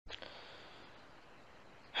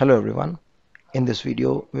Hello everyone. In this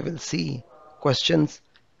video, we will see questions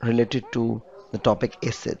related to the topic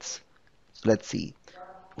acids. So let's see.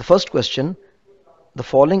 The first question, the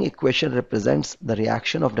following equation represents the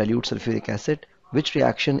reaction of dilute sulfuric acid. Which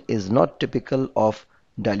reaction is not typical of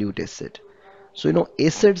dilute acid? So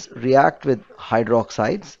acids react with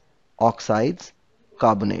hydroxides, oxides,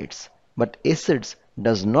 carbonates, but acids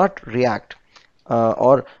does not react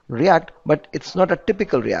or react, but it's not a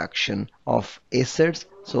typical reaction of acids.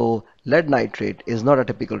 So lead nitrate is not a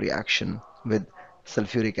typical reaction with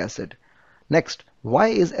sulfuric acid. Next, why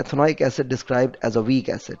is ethanoic acid described as a weak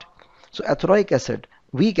acid? So ethanoic acid,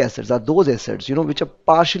 weak acids are those acids, which are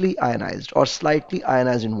partially ionized or slightly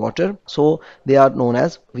ionized in water. So they are known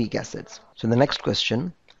as weak acids. So the next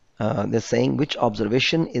question, they're saying which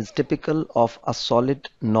observation is typical of a solid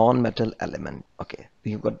non-metal element. Okay,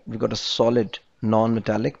 we got a solid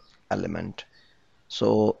non-metallic element.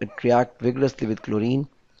 So it reacts vigorously with chlorine.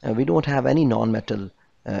 We don't have any non-metal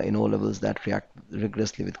in O levels that react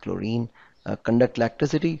rigorously with chlorine. Conduct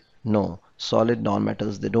electricity? No. Solid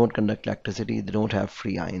non-metals, they don't conduct electricity. They don't have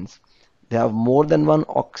free ions. They have more than one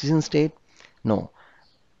oxygen state? No.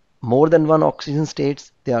 More than one oxygen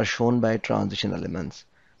states, they are shown by transition elements.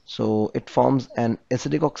 So it forms an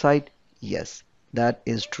acidic oxide? Yes, that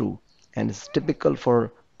is true and is typical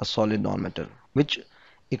for a solid nonmetal. Which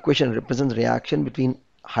equation represents reaction between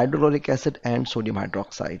hydrochloric acid and sodium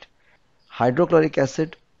hydroxide? Hydrochloric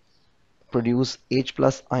acid produce H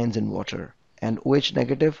plus ions in water and OH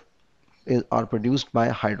negative are produced by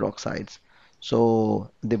hydroxides. So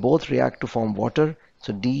they both react to form water.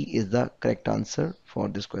 So D is the correct answer for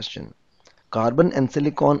this question. Carbon and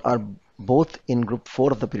silicon are both in group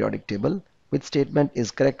 4 of the periodic table. Which statement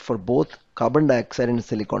is correct for both carbon dioxide and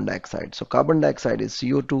silicon dioxide? So carbon dioxide is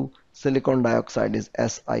CO2, silicon dioxide is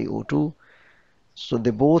SiO2. So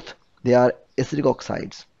they are acidic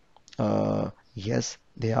oxides. Yes,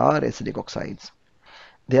 they are acidic oxides.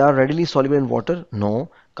 They are readily soluble in water?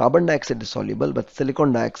 No. Carbon dioxide is soluble, but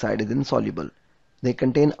silicon dioxide is insoluble. They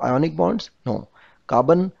contain ionic bonds? No.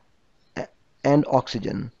 Carbon and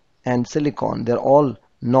oxygen and silicon, they're all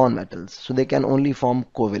non-metals. So they can only form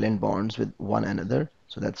covalent bonds with one another.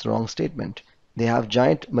 So that's the wrong statement. They have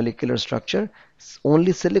giant molecular structure.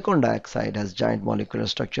 Only silicon dioxide has giant molecular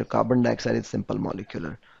structure. Carbon dioxide is simple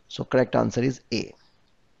molecular. So correct answer is A.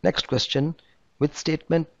 Next question. Which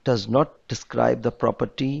statement does not describe the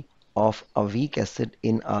property of a weak acid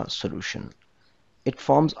in a solution? It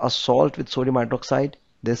forms a salt with sodium hydroxide.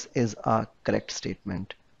 This is a correct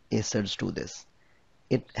statement. Acids do this.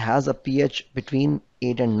 It has a pH between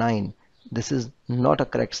 8 and 9. This is not a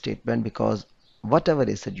correct statement because whatever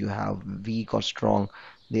acid you have, weak or strong,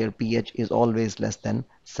 their pH is always less than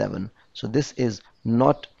 7. So this is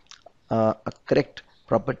not a correct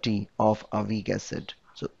property of a weak acid.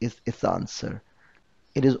 So it's the answer.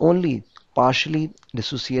 It is only partially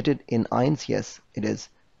dissociated in ions. Yes, it is.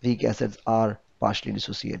 Weak acids are partially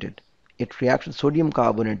dissociated. It reacts with sodium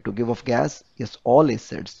carbonate to give off gas. Yes, all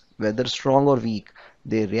acids, whether strong or weak,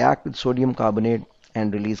 they react with sodium carbonate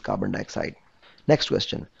and release carbon dioxide. Next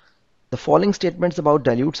question. The following statements about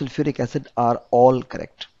dilute sulfuric acid are all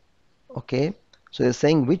correct. Okay, so they're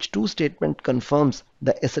saying which two statement confirms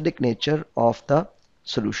the acidic nature of the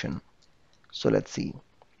solution. So let's see.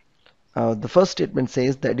 The first statement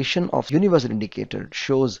says the addition of universal indicator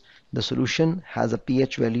shows the solution has a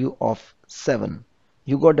pH value of 7.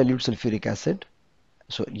 You got dilute sulfuric acid.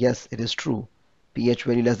 So yes, it is true. pH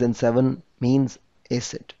value less than 7 means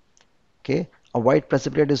acid. Okay, a white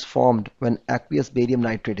precipitate is formed when aqueous barium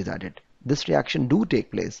nitrate is added. This reaction do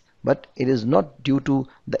take place, but it is not due to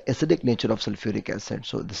the acidic nature of sulfuric acid.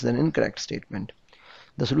 So this is an incorrect statement.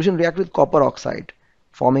 The solution reacts with copper oxide,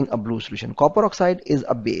 forming a blue solution. Copper oxide is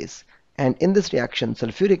a base, and in this reaction,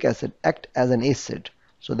 sulfuric acid acts as an acid.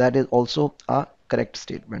 So that is also a correct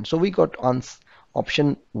statement. So we got on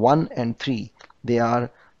option 1 and 3. They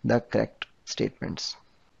are the correct statements.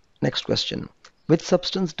 Next question. Which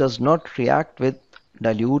substance does not react with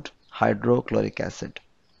dilute hydrochloric acid?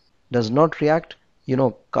 Does not react,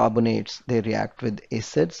 carbonates, they react with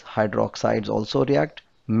acids, hydroxides also react,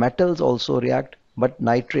 metals also react, but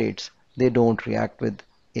nitrates, they don't react with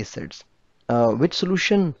acids. Which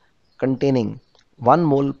solution containing 1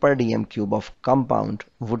 mole per dm cube of compound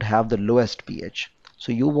would have the lowest pH?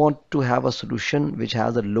 So you want to have a solution which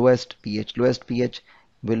has the lowest pH. Lowest pH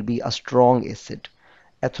will be a strong acid.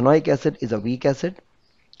 Ethanoic acid is a weak acid.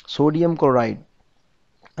 Sodium chloride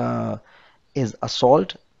uh, is a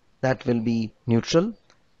salt, that will be neutral.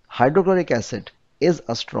 Hydrochloric acid is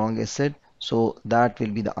a strong acid, so that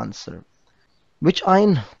will be the answer. Which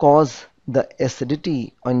ion cause the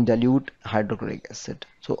acidity on dilute hydrochloric acid.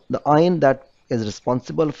 So the ion that is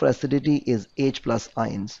responsible for acidity is H plus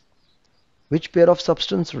ions. Which pair of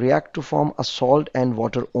substance react to form a salt and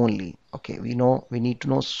water only? Okay, we need to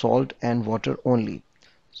know salt and water only.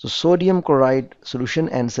 So sodium chloride solution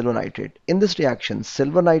and silver nitrate. In this reaction,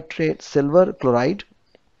 silver chloride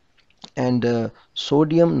and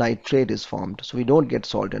sodium nitrate is formed. So we don't get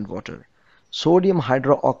salt and water. Sodium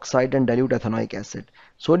hydroxide and dilute ethanoic acid.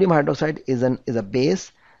 Sodium hydroxide is a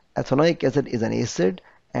base, ethanoic acid is an acid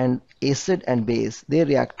and base, they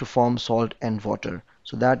react to form salt and water.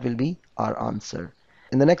 So that will be our answer.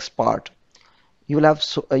 In the next part, you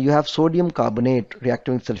have sodium carbonate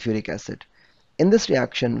reacting with sulfuric acid. In this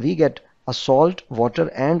reaction, we get a salt, water,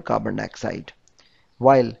 and carbon dioxide,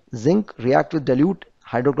 while zinc react with dilute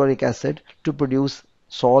hydrochloric acid to produce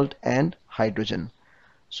salt and hydrogen.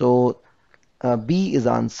 So B is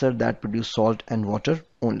the answer, that produce salt and water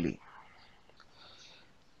only.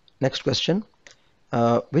 Next question.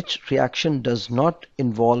 Which reaction does not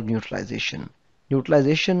involve neutralization?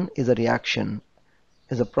 Neutralization is a reaction,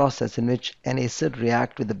 is a process in which an acid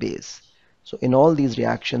react with a base. So in all these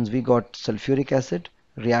reactions, we got sulfuric acid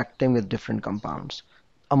reacting with different compounds.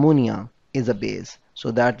 Ammonia is a base,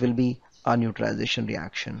 so that will be a neutralization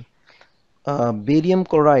reaction. Barium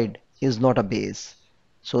chloride is not a base,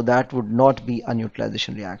 so that would not be a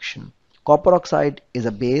neutralization reaction. Copper oxide is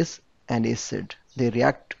a base and acid. They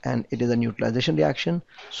react and it is a neutralization reaction.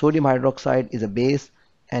 Sodium hydroxide is a base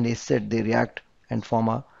and acid. They react and form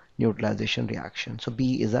a neutralization reaction. So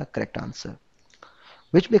B is a correct answer.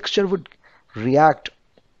 Which mixture would react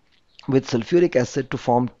with sulfuric acid to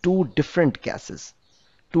form two different gases?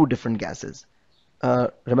 Two different gases.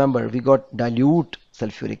 Remember, we got dilute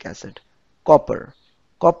sulfuric acid. Copper.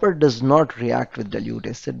 Copper does not react with dilute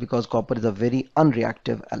acid because copper is a very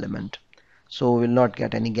unreactive element. So we will not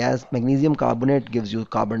get any gas. Magnesium carbonate gives you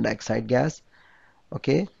carbon dioxide gas.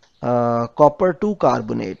 Okay. Copper 2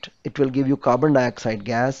 carbonate, it will give you carbon dioxide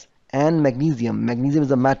gas, and magnesium. Magnesium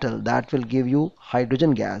is a metal that will give you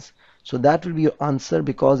hydrogen gas. So that will be your answer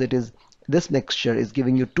because it is this mixture is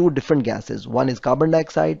giving you two different gases. One is carbon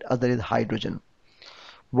dioxide, other is hydrogen.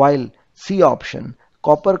 While C option,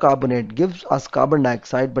 copper carbonate gives us carbon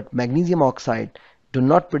dioxide, but magnesium oxide do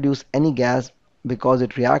not produce any gas because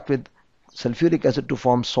it reacts with sulfuric acid to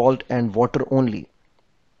form salt and water only.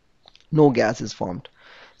 No gas is formed.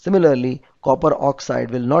 Similarly, copper oxide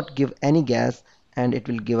will not give any gas and it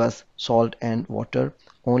will give us salt and water.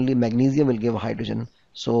 Only magnesium will give hydrogen.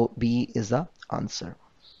 So B is the answer.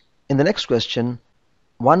 In the next question,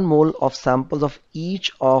 1 mole of samples of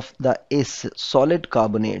each of the solid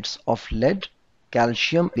carbonates of lead,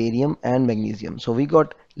 calcium, barium and magnesium. So we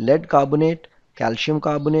got lead carbonate, calcium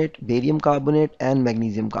carbonate, barium carbonate and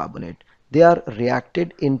magnesium carbonate. They are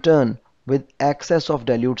reacted in turn with excess of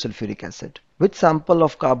dilute sulfuric acid. Which sample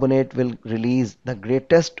of carbonate will release the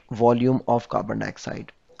greatest volume of carbon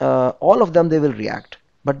dioxide? All of them they will react,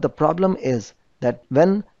 but the problem is that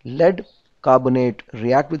when lead carbonate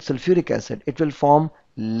react with sulfuric acid, it will form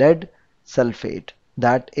lead sulfate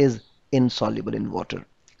that is insoluble in water.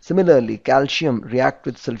 Similarly, calcium react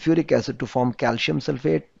with sulfuric acid to form calcium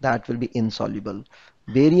sulfate that will be insoluble.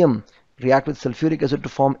 Barium react with sulfuric acid to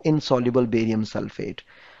form insoluble barium sulfate.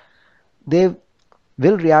 They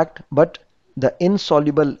will react, but the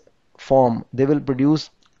insoluble form, they will produce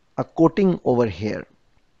a coating over here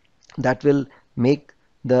that will make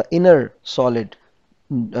the inner solid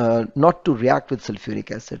not to react with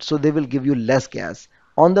sulfuric acid. So they will give you less gas.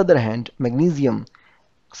 On the other hand, magnesium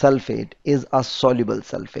sulfate is a soluble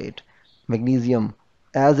sulfate. Magnesium,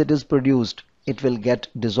 as it is produced, it will get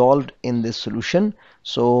dissolved in this solution.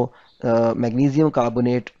 So magnesium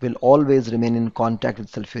carbonate will always remain in contact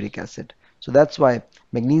with sulfuric acid. So that's why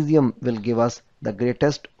magnesium will give us the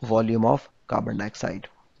greatest volume of carbon dioxide.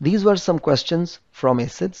 These were some questions from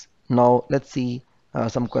acids. Now let's see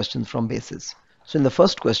some questions from bases. So in the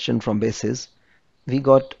first question from bases, we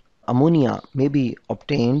got ammonia may be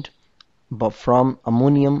obtained from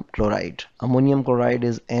ammonium chloride. Ammonium chloride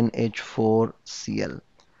is NH4Cl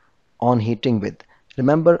on heating with.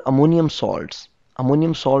 Remember ammonium salts.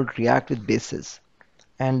 Ammonium salt react with bases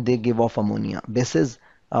and they give off ammonia. Bases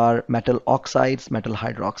are metal oxides, metal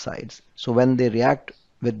hydroxides. So when they react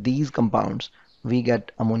with these compounds, we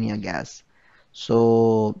get ammonia gas.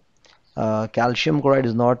 So calcium chloride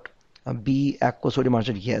is not B. Aqueous sodium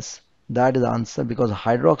hydroxide, yes, that is the answer because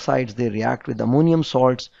hydroxides they react with ammonium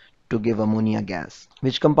salts to give ammonia gas.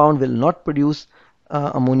 Which compound will not produce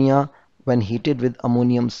ammonia when heated with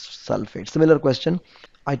ammonium sulfate? Similar question.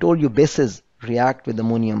 I told you bases react with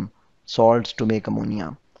ammonium salts to make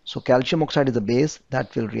ammonia. So calcium oxide is a base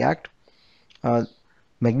that will react. Uh,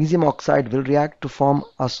 Magnesium oxide will react to form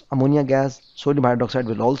ammonia gas. Sodium hydroxide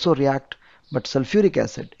will also react, but sulfuric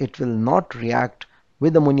acid, it will not react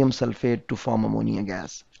with ammonium sulfate to form ammonia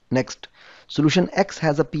gas. Next, solution X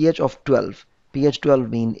has a pH of 12. pH 12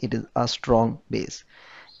 means it is a strong base.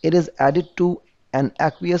 It is added to an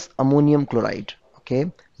aqueous ammonium chloride.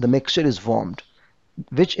 Okay, the mixture is warmed.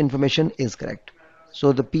 Which information is correct?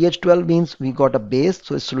 So the pH 12 means we got a base,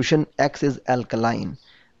 so solution X is alkaline.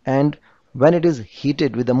 And when it is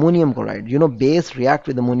heated with ammonium chloride, base react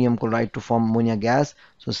with ammonium chloride to form ammonia gas.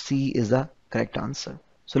 So C is the correct answer.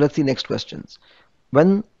 So let's see next questions.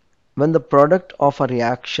 When when the product of a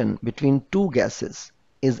reaction between two gases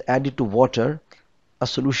is added to water, a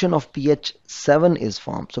solution of pH 7 is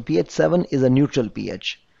formed. So pH 7 is a neutral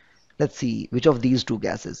pH. Let's see which of these two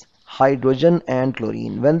gases, hydrogen and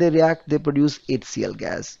chlorine, when they react, they produce HCl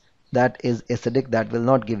gas. That is acidic, that will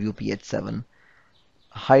not give you pH 7.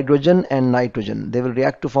 Hydrogen and nitrogen, they will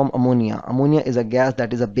react to form ammonia. Ammonia is a gas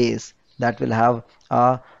that is a base that will have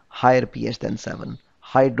a higher pH than 7.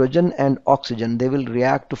 Hydrogen and oxygen, they will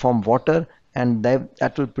react to form water, and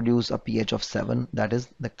that will produce a pH of 7. That is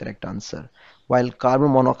the correct answer. While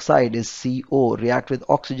carbon monoxide is CO, react with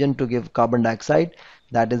oxygen to give carbon dioxide,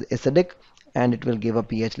 that is acidic, and it will give a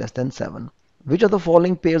pH less than 7. Which of the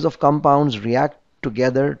following pairs of compounds react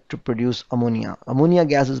together to produce ammonia? Ammonia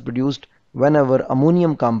gas is produced whenever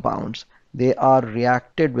ammonium compounds, they are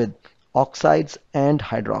reacted with oxides and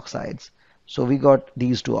hydroxides. So we got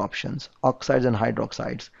these two options, oxides and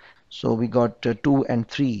hydroxides. So we got 2 and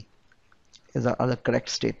 3 are the correct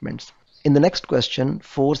statements. In the next question,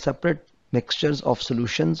 four separate mixtures of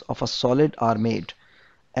solutions of a solid are made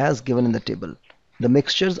as given in the table. The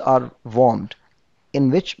mixtures are warmed.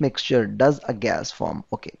 In which mixture does a gas form?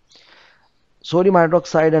 Okay, sodium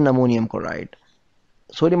hydroxide and ammonium chloride.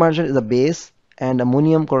 Sodium hydroxide is a base and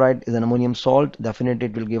ammonium chloride is an ammonium salt. Definitely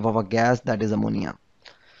it will give off a gas, that is ammonia.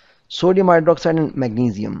 Sodium hydroxide and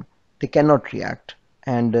magnesium, they cannot react,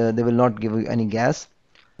 and they will not give you any gas,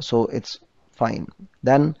 so it's fine.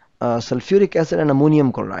 Then sulfuric acid and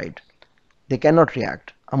ammonium chloride, they cannot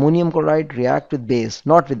react. Ammonium chloride react with base,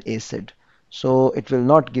 not with acid, so it will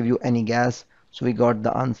not give you any gas. So we got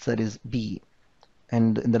the answer is B.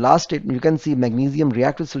 And in the last statement, you can see magnesium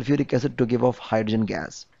react with sulfuric acid to give off hydrogen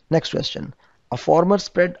gas. Next question. A farmer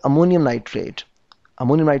spread ammonium nitrate.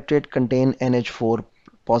 Ammonium nitrate contain NH4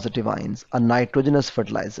 positive ions, a nitrogenous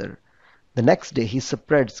fertilizer. The next day, he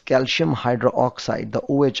spreads calcium hydroxide, the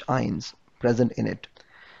OH ions present in it.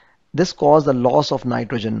 This caused the loss of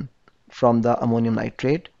nitrogen from the ammonium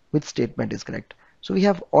nitrate. Which statement is correct? So we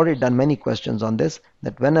have already done many questions on this,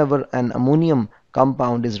 that whenever an ammonium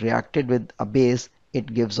compound is reacted with a base,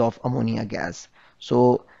 it gives off ammonia gas.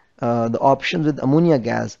 So the options with ammonia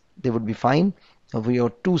gas, they would be fine. We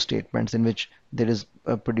have two statements in which there is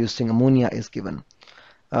producing ammonia is given.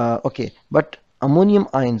 Okay, but ammonium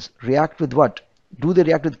ions react with what? Do they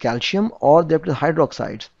react with calcium or they react with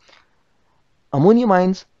hydroxides? Ammonium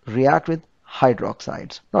ions react with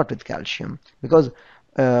hydroxides, not with calcium, because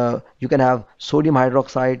you can have sodium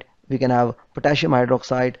hydroxide, we can have potassium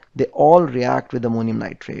hydroxide, they all react with ammonium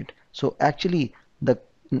nitrate. So actually,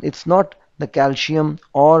 it's not the calcium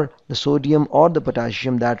or the sodium or the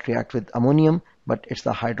potassium that react with ammonium, but it's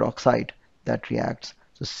the hydroxide that reacts.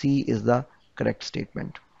 So C is the correct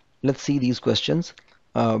statement. Let's see these questions.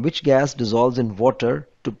 Which gas dissolves in water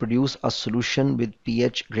to produce a solution with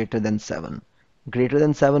pH greater than 7? Greater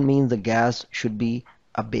than 7 means the gas should be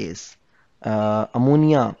a base.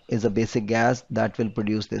 Ammonia is a basic gas that will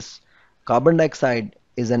produce this. Carbon dioxide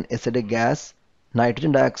is an acidic gas.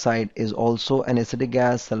 Nitrogen dioxide is also an acidic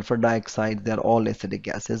gas. Sulfur dioxide, they are all acidic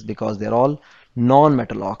gases because they are all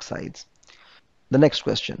non-metal oxides. The next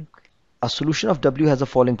question. A solution of W has the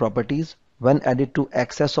following properties. When added to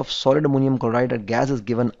excess of solid ammonium chloride, a gas is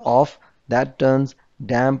given off that turns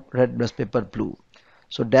damp red litmus paper blue.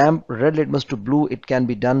 So damp red litmus to blue, it can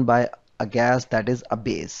be done by a gas that is a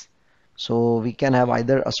base. So we can have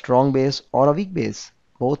either a strong base or a weak base.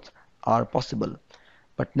 Both are possible.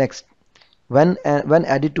 But next, when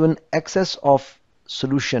added to an excess of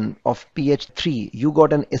solution of pH 3, you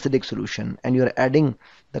got an acidic solution and you are adding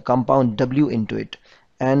the compound W into it,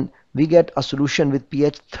 and we get a solution with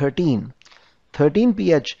pH 13. 13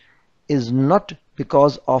 pH is not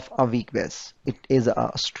because of a weak base, it is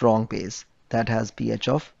a strong base that has pH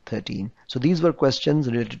of 13. So these were questions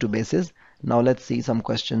related to bases. Now let's see some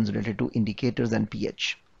questions related to indicators and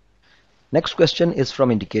pH. Next question is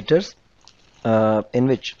from indicators, in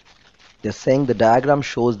which they're saying the diagram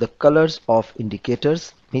shows the colors of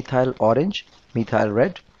indicators, methyl orange, methyl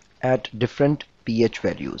red, at different pH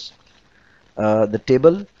values. The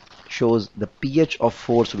table shows the pH of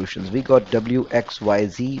four solutions. We got W, X, Y,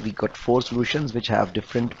 Z. We got four solutions which have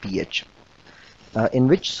different pH. In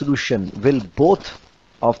which solution will both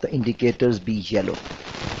of the indicators be yellow?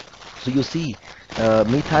 So you see,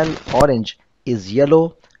 methyl orange is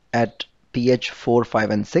yellow at pH 4, 5,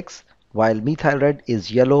 and 6, while methyl red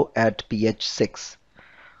is yellow at pH 6.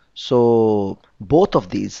 So both of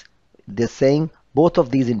these, they're saying both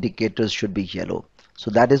of these indicators should be yellow.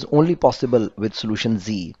 So that is only possible with solution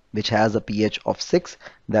Z, which has a pH of 6,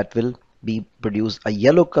 that will be produce a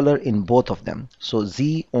yellow color in both of them. So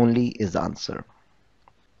Z only is the answer.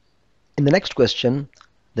 In the next question,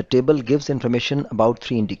 the table gives information about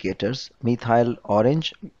three indicators: methyl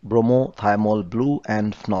orange, bromothiamol blue,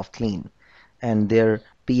 and phenolphthalein, and their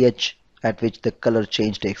pH at which the color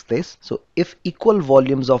change takes place. So if equal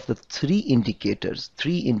volumes of the three indicators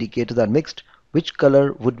are mixed, which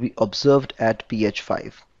color would be observed at pH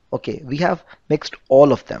 5? Okay, we have mixed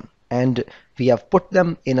all of them and we have put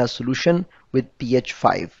them in a solution with pH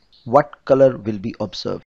 5. What color will be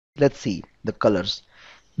observed? Let's see the colors.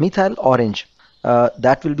 Methyl orange,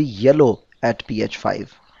 that will be yellow at pH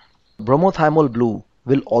 5. Bromothiamol blue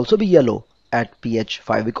will also be yellow at pH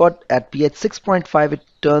 5 because at pH 6.5 it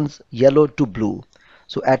turns yellow to blue.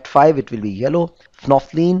 So at 5 it will be yellow.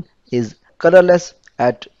 Phenolphthalein is colorless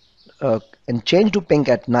at and change to pink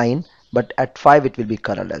at 9, but at 5 it will be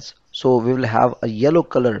colorless. So we will have a yellow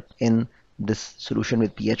color in this solution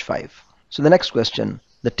with pH 5. So the next question,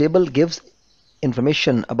 the table gives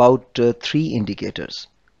information about three indicators.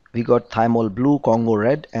 We got thymol blue, Congo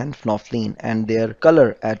red, and phenolphthalein, and their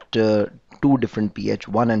color at two different pH,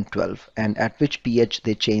 1 and 12, and at which pH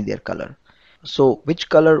they change their color. So which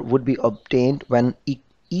color would be obtained when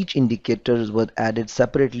each indicator was added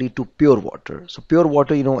separately to pure water? So pure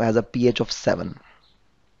water, has a pH of 7.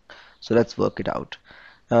 So let's work it out.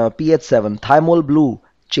 pH 7, thymol blue,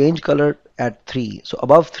 change color at 3. So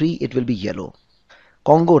above 3, it will be yellow.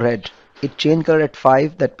 Congo red, it changed color at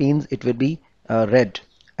 5, that means it will be red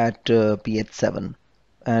at pH 7.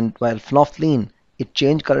 And while phenolphthalein, it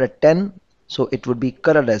changed color at 10, so it would be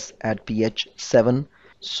colorless at pH 7.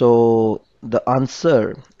 So the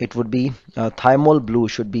answer, it would be thymol blue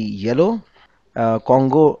should be yellow,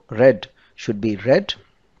 Congo red should be red,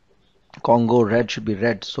 Congo red should be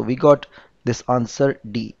red. So we got this answer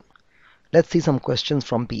D. Let's see some questions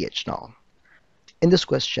from pH now. In this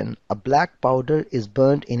question, a black powder is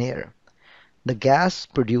burnt in air. The gas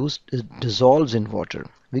produced dissolves in water.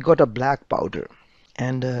 We got a black powder,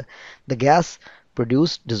 and the gas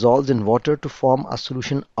produced dissolves in water to form a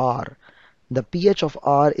solution R. The pH of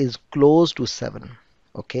R is close to 7.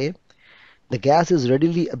 Okay, the gas is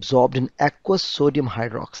readily absorbed in aqueous sodium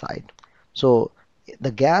hydroxide. So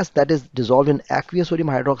the gas that is dissolved in aqueous sodium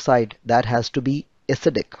hydroxide, that has to be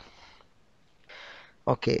acidic.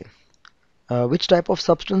 Okay, which type of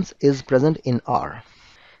substance is present in R?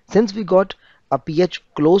 Since we got a pH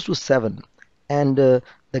close to 7 and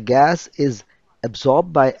the gas is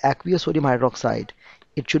absorbed by aqueous sodium hydroxide,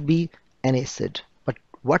 it should be an acid. But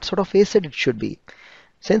what sort of acid it should be?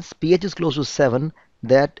 Since pH is close to 7,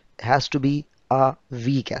 that has to be a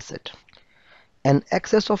weak acid. An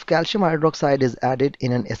excess of calcium hydroxide is added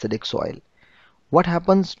in an acidic soil. What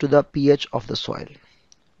happens to the pH of the soil?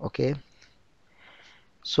 Okay,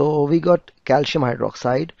 so we got calcium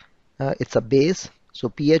hydroxide, it's a base, so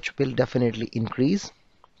pH will definitely increase.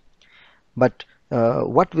 But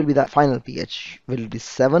what will be the final pH? Will it be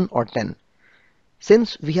 7 or 10?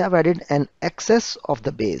 Since we have added an excess of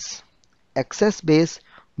the base, excess base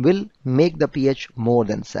will make the pH more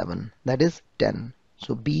than 7, that is 10.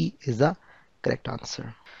 So B is the correct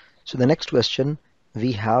answer. So the next question,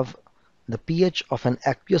 we have the pH of an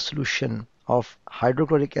aqueous solution of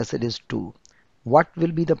hydrochloric acid is 2. What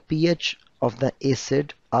will be the pH of the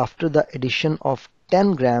acid after the addition of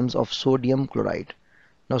 10 grams of sodium chloride?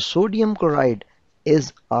 Now sodium chloride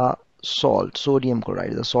is a salt. Sodium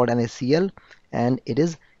chloride is a salt, NaCl, and it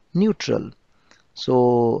is neutral.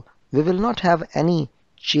 So we will not have any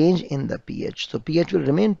change in the pH. So pH will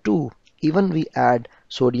remain 2 even we add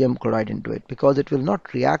sodium chloride into it, because it will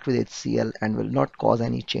not react with HCl and will not cause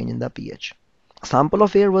any change in the pH. A sample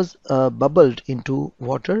of air was bubbled into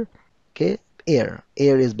water. Okay, air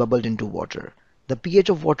is bubbled into water. The pH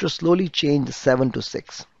of water slowly changed 7 to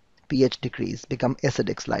 6. pH decrease, become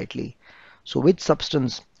acidic slightly. So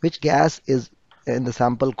which gas is in the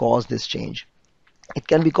sample caused this change? It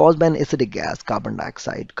can be caused by an acidic gas, carbon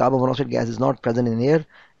dioxide. Carbon monoxide gas is not present in air,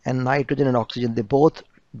 and nitrogen and oxygen, they both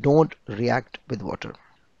don't react with water.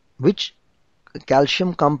 Which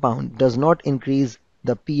calcium compound does not increase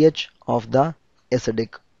the pH of the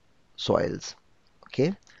acidic soils?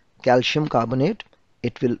 Okay, calcium carbonate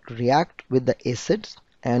it will react with the acids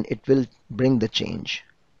and it will bring the change,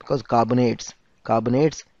 because carbonates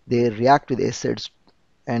they react with acids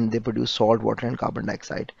and they produce salt, water, and carbon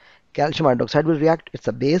dioxide. Calcium hydroxide will react, it's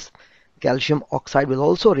a base. Calcium oxide will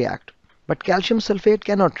also react, but calcium sulfate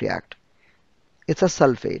cannot react. It's a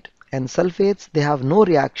sulfate, and sulfates they have no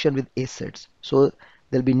reaction with acids, so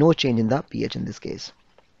there'll be no change in the pH in this case.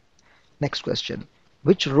 Next question.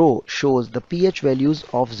 Which row shows the pH values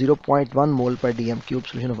of 0.1 mole per dm cube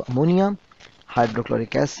solution of ammonia,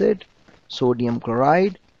 hydrochloric acid, sodium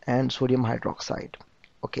chloride, and sodium hydroxide?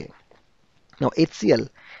 Okay. Now HCl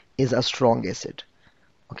is a strong acid.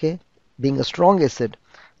 Okay. Being a strong acid,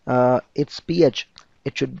 its pH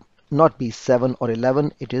it should not be 7 or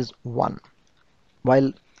 11. It is 1.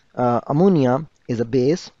 While ammonia is a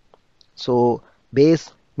base, so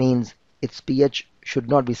base means its pH should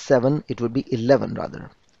not be 7, it would be 11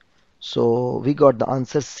 rather. So we got the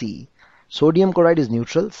answer C. Sodium chloride is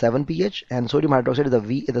neutral, 7 pH, and sodium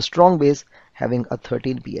hydroxide is a strong base having a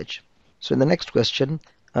 13 pH. So in the next question,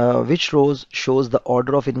 which rows shows the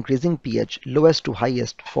order of increasing pH lowest to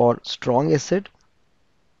highest for strong acid,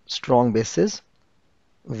 strong bases,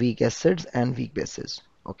 weak acids, and weak bases?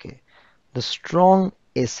 Okay. The strong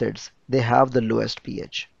acids, they have the lowest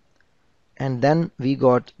pH. And then we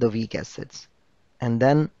got the weak acids. And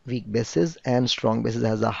then weak bases and strong bases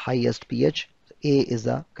has the highest pH. A is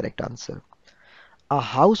the correct answer. A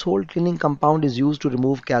household cleaning compound is used to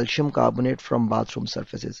remove calcium carbonate from bathroom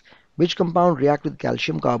surfaces. Which compound react with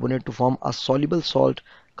calcium carbonate to form a soluble salt,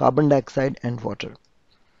 carbon dioxide, and water?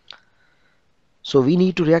 So we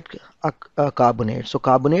need to react a carbonate. So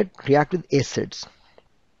carbonate react with acids.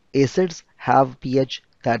 Acids have pH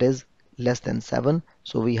that is less than 7,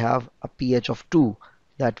 so we have a pH of 2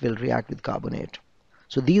 that will react with carbonate.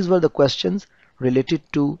 So these were the questions related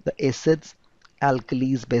to the acids,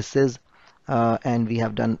 alkalis, bases, and we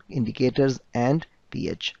have done indicators and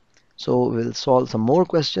pH. So we'll solve some more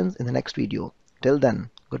questions in the next video. Till then,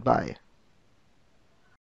 goodbye.